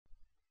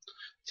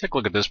Take a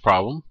look at this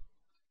problem.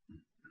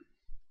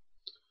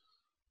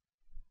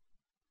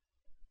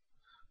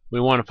 We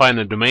want to find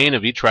the domain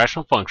of each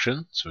rational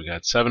function. So we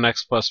got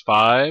 7x plus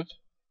 5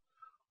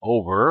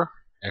 over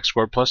x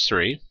squared plus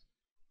 3.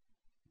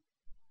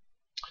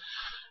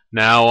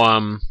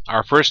 Now,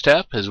 our first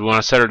step is we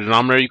want to set our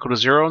denominator equal to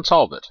 0 and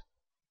solve it.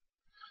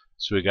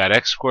 So we got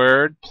x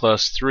squared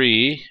plus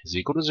 3 is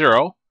equal to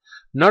 0.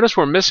 Notice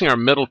we're missing our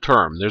middle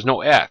term. There's no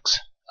x.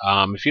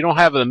 If you don't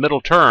have the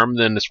middle term,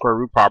 then the square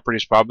root property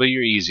is probably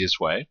your easiest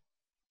way.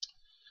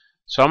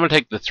 So I'm going to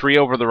take the 3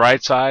 over the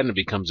right side, and it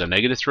becomes a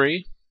negative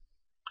 3.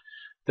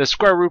 The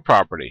square root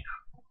property.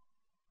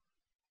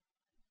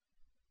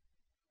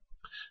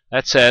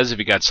 That says if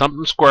you got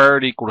something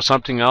squared equal to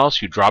something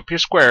else, you drop your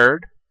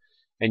squared,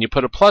 and you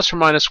put a plus or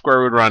minus square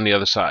root around the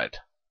other side.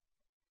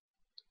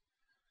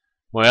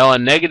 Well, a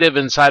negative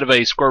inside of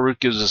a square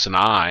root gives us an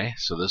I,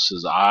 so this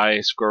is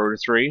I square root of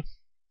 3.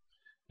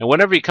 And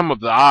whenever you come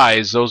up with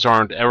i's, those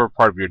aren't ever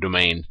part of your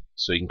domain.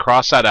 So you can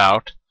cross that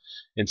out.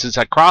 And since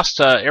I crossed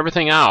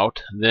everything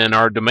out, then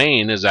our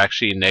domain is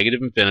actually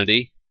negative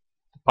infinity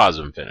to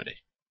positive infinity.